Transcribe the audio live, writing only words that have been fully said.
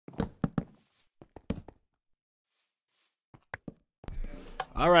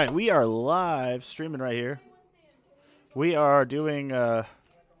All right, we are live streaming right here. We are doing a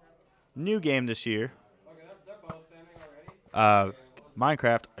new game this year.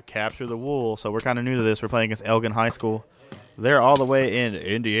 Minecraft Capture the Wool. So we're kind of new to this. We're playing against Elgin High School. They're all the way in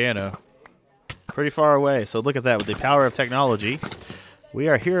Indiana. Pretty far away. So look at that with the power of technology. We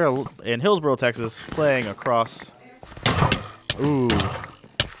are here in Hillsboro, Texas, playing across. Ooh.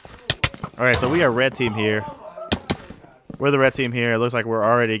 All right, so we are red team here. We're the red team here. It looks like we're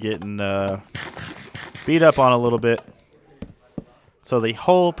already getting beat up on a little bit. So the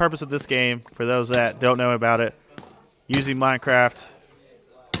whole purpose of this game, for those that don't know about it, using Minecraft.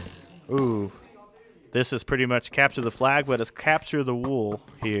 Ooh. This is pretty much capture the flag, but it's capture the wool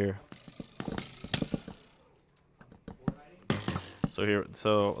here.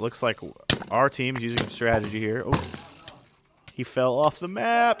 So it looks like our team is using some strategy here. Oh, he fell off the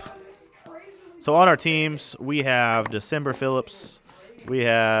map. So on our teams, we have December Phillips, we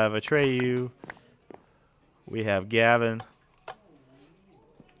have Atreyu, we have Gavin,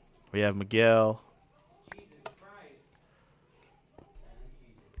 we have Miguel.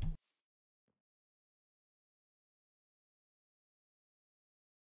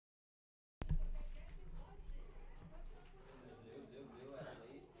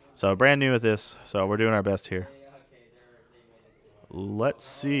 So brand new at this, so we're doing our best here. Let's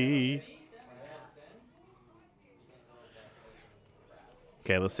see.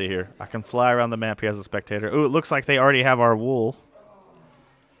 Okay, let's see here. I can fly around the map here as a spectator. Ooh, it looks like they already have our wool.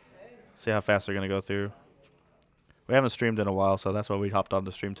 See how fast they're going to go through. We haven't streamed in a while, so that's why we hopped on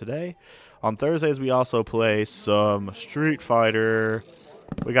the stream today. On Thursdays, we also play some Street Fighter.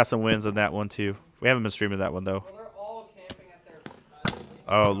 We got some wins in that one, too. We haven't been streaming that one, though.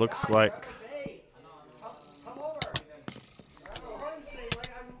 Oh, looks like...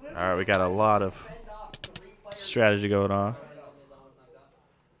 All right, we got a lot of strategy going on.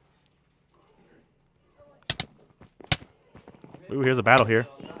 Ooh, here's a battle here.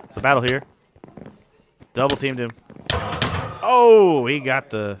 It's a battle here. Double teamed him. Oh, he got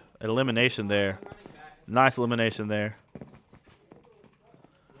the elimination there. Nice elimination there.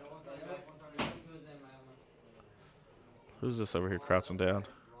 Who's this over here crouching down?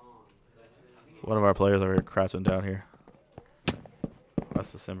 One of our players over here crouching down here.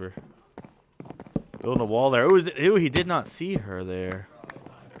 That's December. Building a wall there. Ooh, he did not see her there.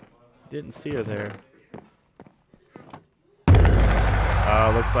 Didn't see her there.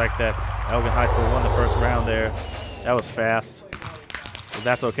 Looks like that Elgin High School won the first round there. That was fast. But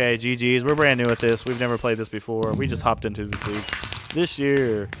that's okay. GG's. We're brand new at this. We've never played this before. We just hopped into this league this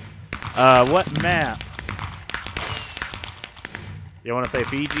year. What map? You want to say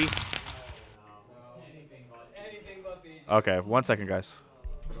Fiji? Okay, 1 second, guys.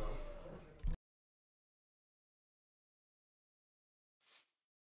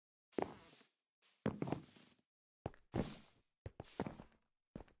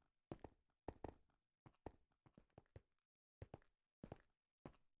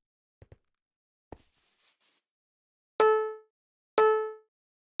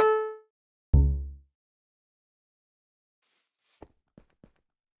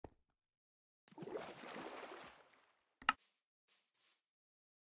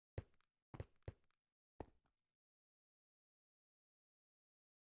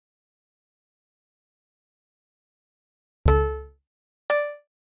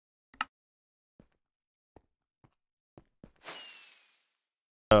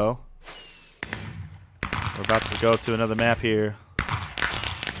 So, we're about to go to another map here.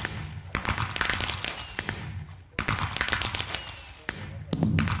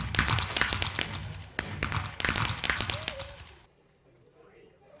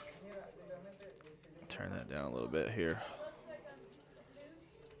 Turn that down a little bit here.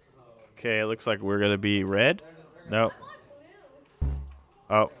 Okay, it looks like we're going to be red. Nope.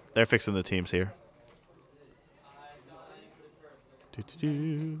 Oh, they're fixing the teams here.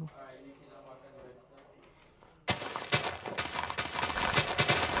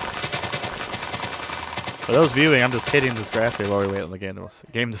 For those viewing, I'm just hitting this grass here while we wait on the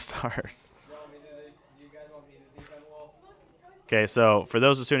game to start. Okay, so for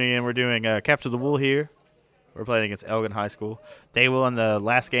those who are tuning in, we're doing Capture the Wool here. We're playing against Elgin High School. They won the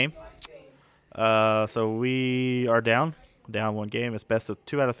last game. So we are down one game. It's best of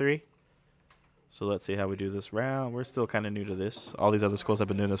 2 out of 3. So let's see how we do this round. We're still kind of new to this. All these other schools have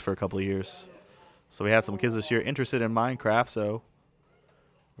been doing this for a couple of years. So we had some kids this year interested in Minecraft, so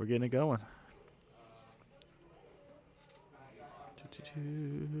we're getting it going.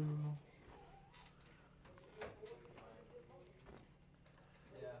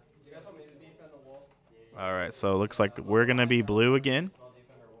 All right, so it looks like we're going to be blue again.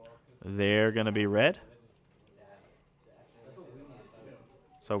 They're going to be red.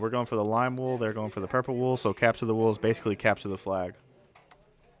 So we're going for the lime wool. They're going for the purple wool. So capture the wool is basically capture the flag.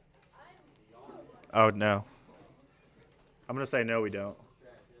 Oh, no. I'm going to say no, we don't.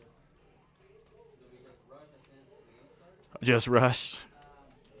 Just rush.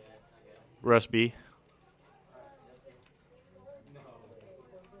 Rush B.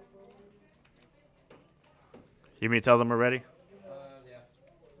 You mean tell them we're ready? Yeah.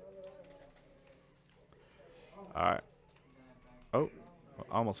 All right. Oh,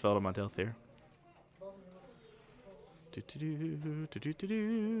 I almost fell to my death here.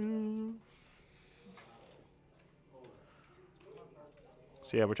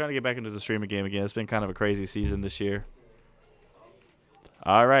 So yeah, we're trying to get back into the streaming game again. It's been kind of a crazy season this year.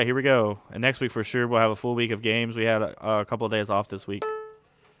 All right, here we go. And next week for sure we'll have a full week of games. We had a couple of days off this week.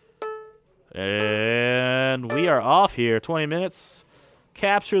 And we are off here. 20 minutes.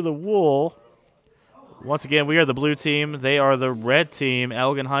 Capture the wool. Once again, we are the blue team. They are the red team.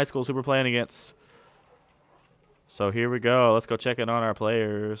 Elgin High School is who we're playing against. So here we go. Let's go check in on our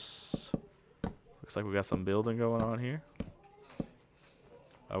players. Looks like we got some building going on here.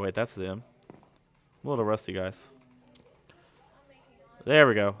 Oh, wait, that's them. I'm a little rusty, guys. There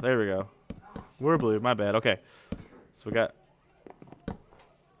we go. There we go. We're blue. My bad. Okay. So we got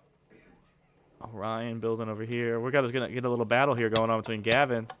Ryan building over here. We're going to get a little battle here going on between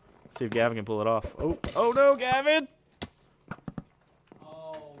Gavin. See if Gavin can pull it off. Oh no, Gavin!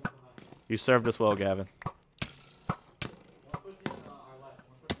 You served us well, Gavin.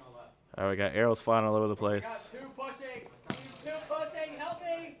 All right, we got arrows flying all over the place. Two pushing! Two pushing! Help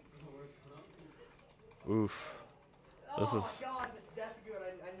me! Oof. This is... God, this death good.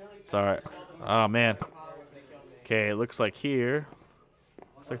 I nearly It's all right. Oh, man. Okay, it looks like here.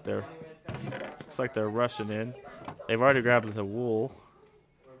 Looks like they're rushing in. They've already grabbed the wool.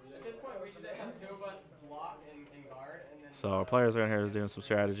 At this point, we should have two of us block and guard. And then So our players are in here doing some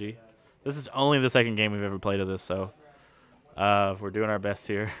strategy. This is only the second game we've ever played of this, so we're doing our best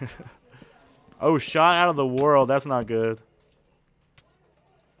here. Oh, shot out of the world. That's not good.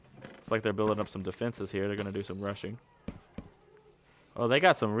 It's like they're building up some defenses here. They're going to do some rushing. Oh, they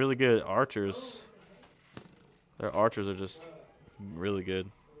got some really good archers. Their archers are just really good.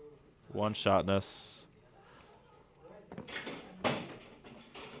 One-shotting us.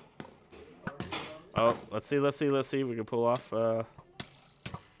 Oh, let's see. We can pull off. Got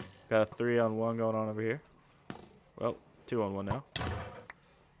a 3-on-1 going on over here. Well, 2-on-1 now.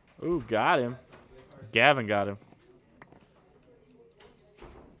 Ooh, got him. Gavin got him.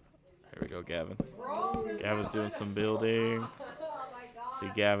 Here we go, Gavin. Gavin's doing some building. See,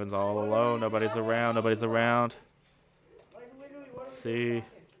 Gavin's all alone. Nobody's around. Let's see.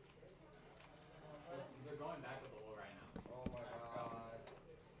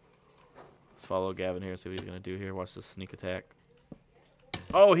 Let's follow Gavin here, see what he's going to do here. Watch this sneak attack.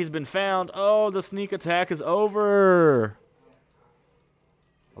 Oh, he's been found. Oh, the sneak attack is over.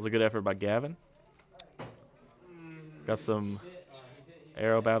 That was a good effort by Gavin. Got some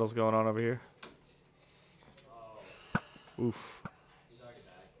arrow battles going on over here. Oof.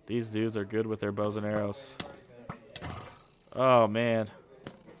 These dudes are good with their bows and arrows. Oh, man.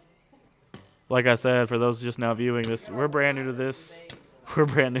 Like I said, for those just now viewing this, we're brand new to this. We're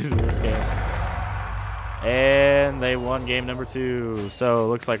brand new to this game. And they won game number 2. So it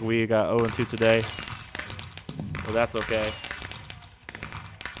looks like we got 0-2 today. Well, that's okay.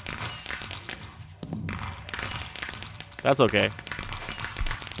 That's okay.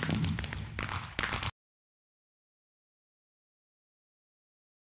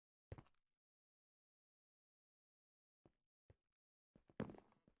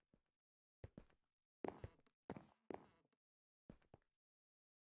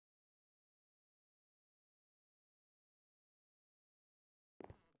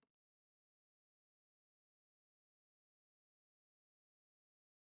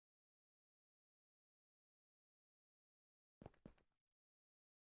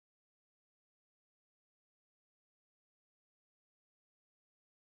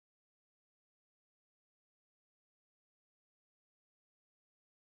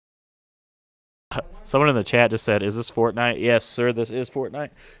 Someone in the chat just said, is this Fortnite? Yes, sir, this is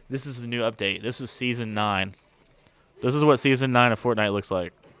Fortnite. This is the new update. This is Season 9. This is what Season 9 of Fortnite looks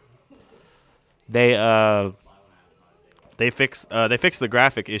like. They fixed the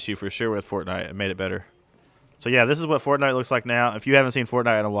graphic issue for sure with Fortnite and made it better. So, yeah, this is what Fortnite looks like now. If you haven't seen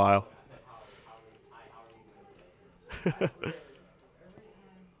Fortnite in a while. Let's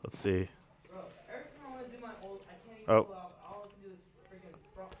see. Oh.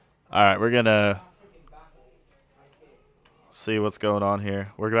 All right, we're going to see what's going on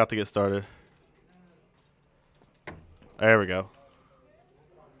here. We're about to get started. There we go.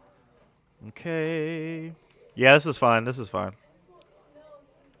 Okay. Yeah, this is fine. This is fine.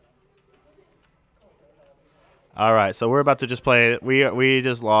 All right, so we're about to just play. We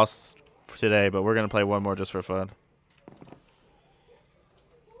just lost today, but we're gonna play one more just for fun.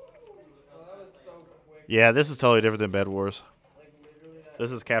 Yeah, this is totally different than Bed Wars.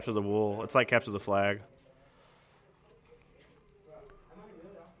 This is Capture the Wool. It's like Capture the Flag.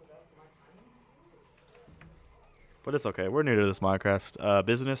 But it's okay. We're new to this Minecraft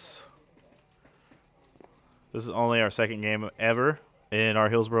business. This is only our second game ever in our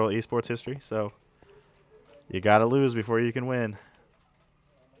Hillsboro esports history, so you gotta lose before you can win.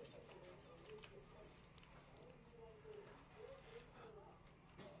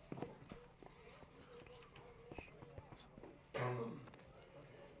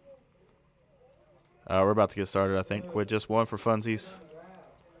 We're about to get started, I think, with just one for funsies.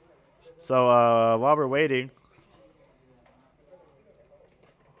 So while we're waiting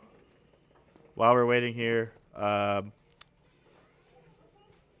here,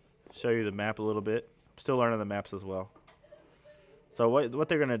 show you the map a little bit. Still learning the maps as well. So what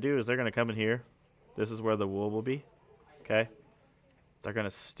they're gonna do is they're gonna come in here. This is where the wool will be. Okay. They're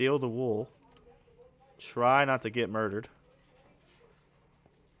gonna steal the wool. Try not to get murdered.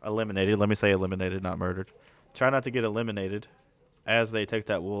 Eliminated. Let me say eliminated, not murdered. Try not to get eliminated as they take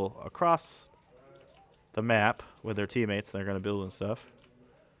that wool across the map with their teammates. They're going to build and stuff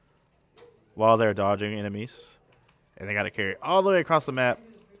while they're dodging enemies. And they got to carry it all the way across the map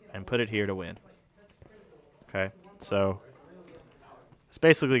and put it here to win. Okay, so it's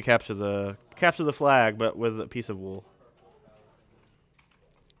basically capture the flag, but with a piece of wool.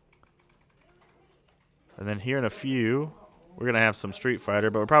 And then here in a few, we're going to have some Street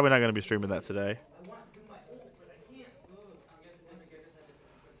Fighter, but we're probably not going to be streaming that today.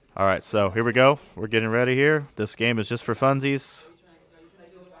 All right, so here we go. We're getting ready here. This game is just for funsies.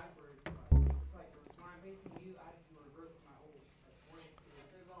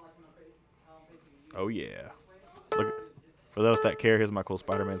 Oh, yeah. Look, for those that care, here's my cool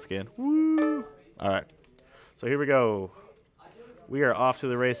Spider-Man skin. Woo! All right, so here we go. We are off to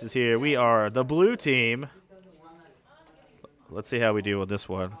the races here. We are the blue team. Let's see how we deal with this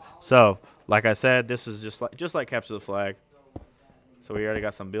one. So, like I said, this is just like Capture the Flag. So we already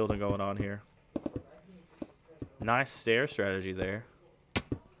got some building going on here. Nice stair strategy there.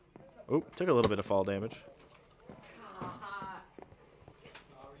 Oop, took a little bit of fall damage.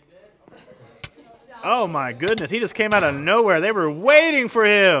 Oh my goodness, he just came out of nowhere. They were waiting for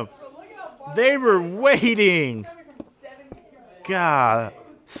him. They were waiting. God,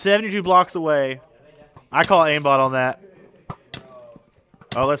 72 blocks away. I call aimbot on that.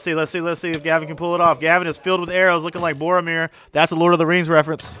 Oh, let's see if Gavin can pull it off. Gavin is filled with arrows, looking like Boromir. That's a Lord of the Rings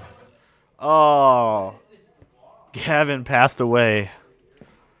reference. Oh, Gavin passed away.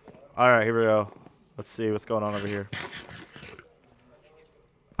 All right, here we go. Let's see what's going on over here.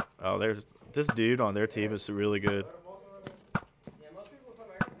 Oh, there's this dude on their team is really good.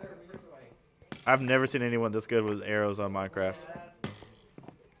 I've never seen anyone this good with arrows on Minecraft.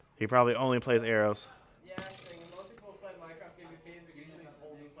 He probably only plays arrows.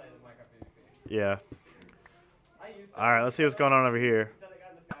 Yeah. All right, let's see what's going on over here.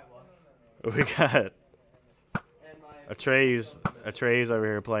 We got Atreus over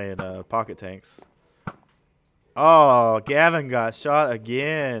here playing pocket tanks. Oh, Gavin got shot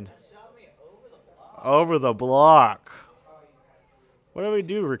again. Over the block. What do we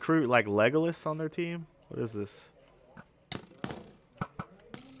do? Recruit like Legolas on their team? What is this?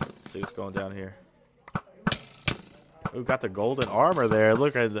 Let's see what's going down here. Ooh, got the golden armor there.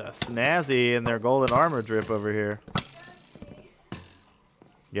 Look at the snazzy and their golden armor drip over here.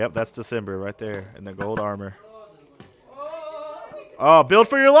 Yep, that's December right there in the gold armor. Oh, build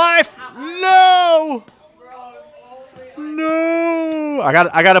for your life! No! No! I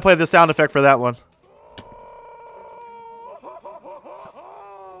got to play the sound effect for that one.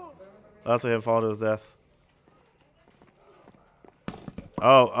 That's him falling to his death.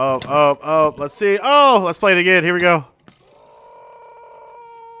 Oh. Let's see. Oh, let's play it again. Here we go.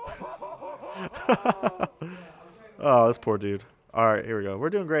 Oh, this poor dude. All right, here we go. We're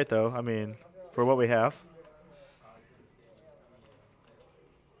doing great, though. I mean, for what we have.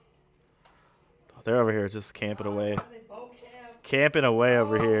 They're over here just camping away. Camping away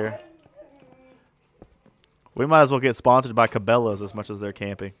over here. We might as well get sponsored by Cabela's as much as they're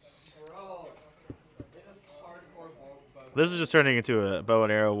camping. This is just turning into a bow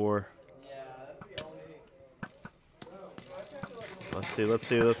and arrow war. Let's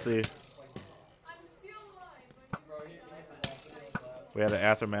see. We had an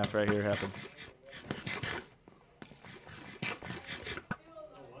aftermath right here happen.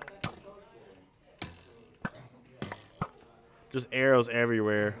 Just arrows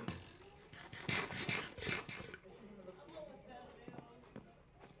everywhere.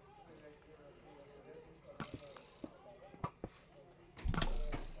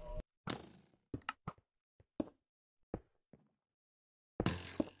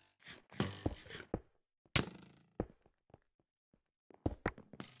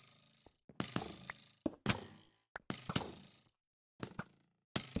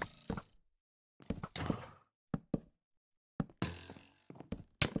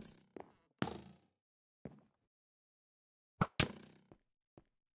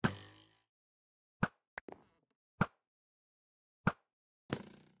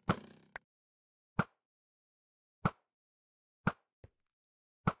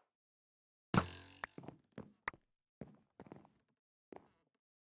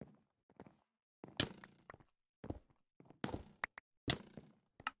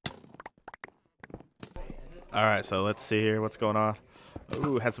 All right, so let's see here what's going on.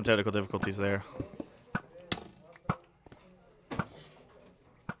 Ooh, had some technical difficulties there.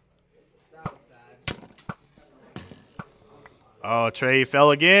 That was sad. Oh, Trey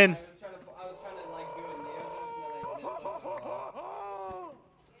fell again. I was trying to like do a Neovis and then I missed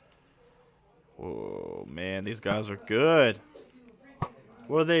it. Oh man, these guys are good.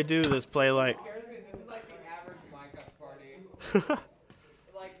 What do they do this play like? Scares me. This is like the average Minecraft party.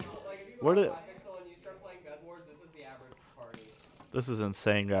 like if you go What on it- Hypixel and you start playing Bed Wars, this is the average party. This is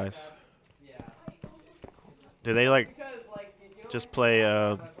insane, guys. Yeah. Do they like Because like you know just play? I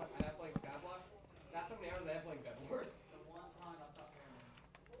have playing Skyblock. That's how many hours I have playing Bed Wars. And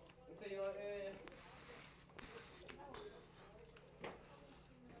so you know,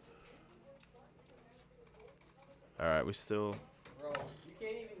 All right, we still. bro, you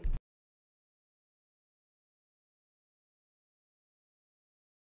can't even.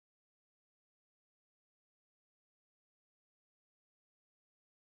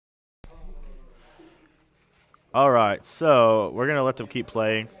 All right, so we're gonna let them keep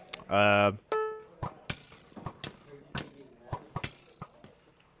playing.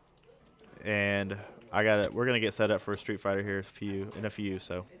 And I got it. We're gonna get set up for a Street Fighter here in a few.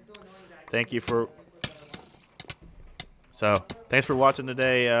 So, thank you for. So, thanks for watching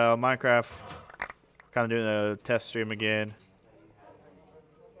today, Minecraft. Kind of doing a test stream again.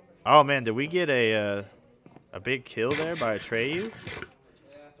 Oh man, did we get a big kill there by Atreyu?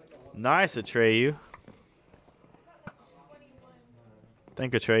 Nice, Atreyu. I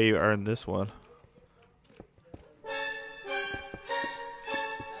think Atreyu earned this one.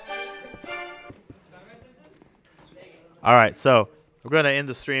 All right, so we're going to end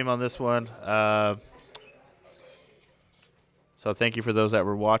the stream on this one. So thank you for those that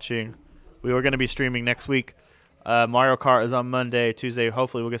were watching. We were going to be streaming next week. Mario Kart is on Monday. Tuesday,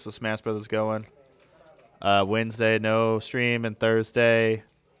 hopefully we'll get some Smash Brothers going. Wednesday, no stream. And Thursday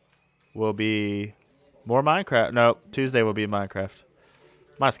will be more Minecraft. No, Tuesday will be Minecraft.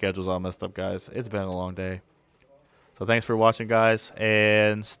 My schedule's all messed up, guys. It's been a long day. So thanks for watching, guys,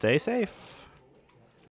 and stay safe.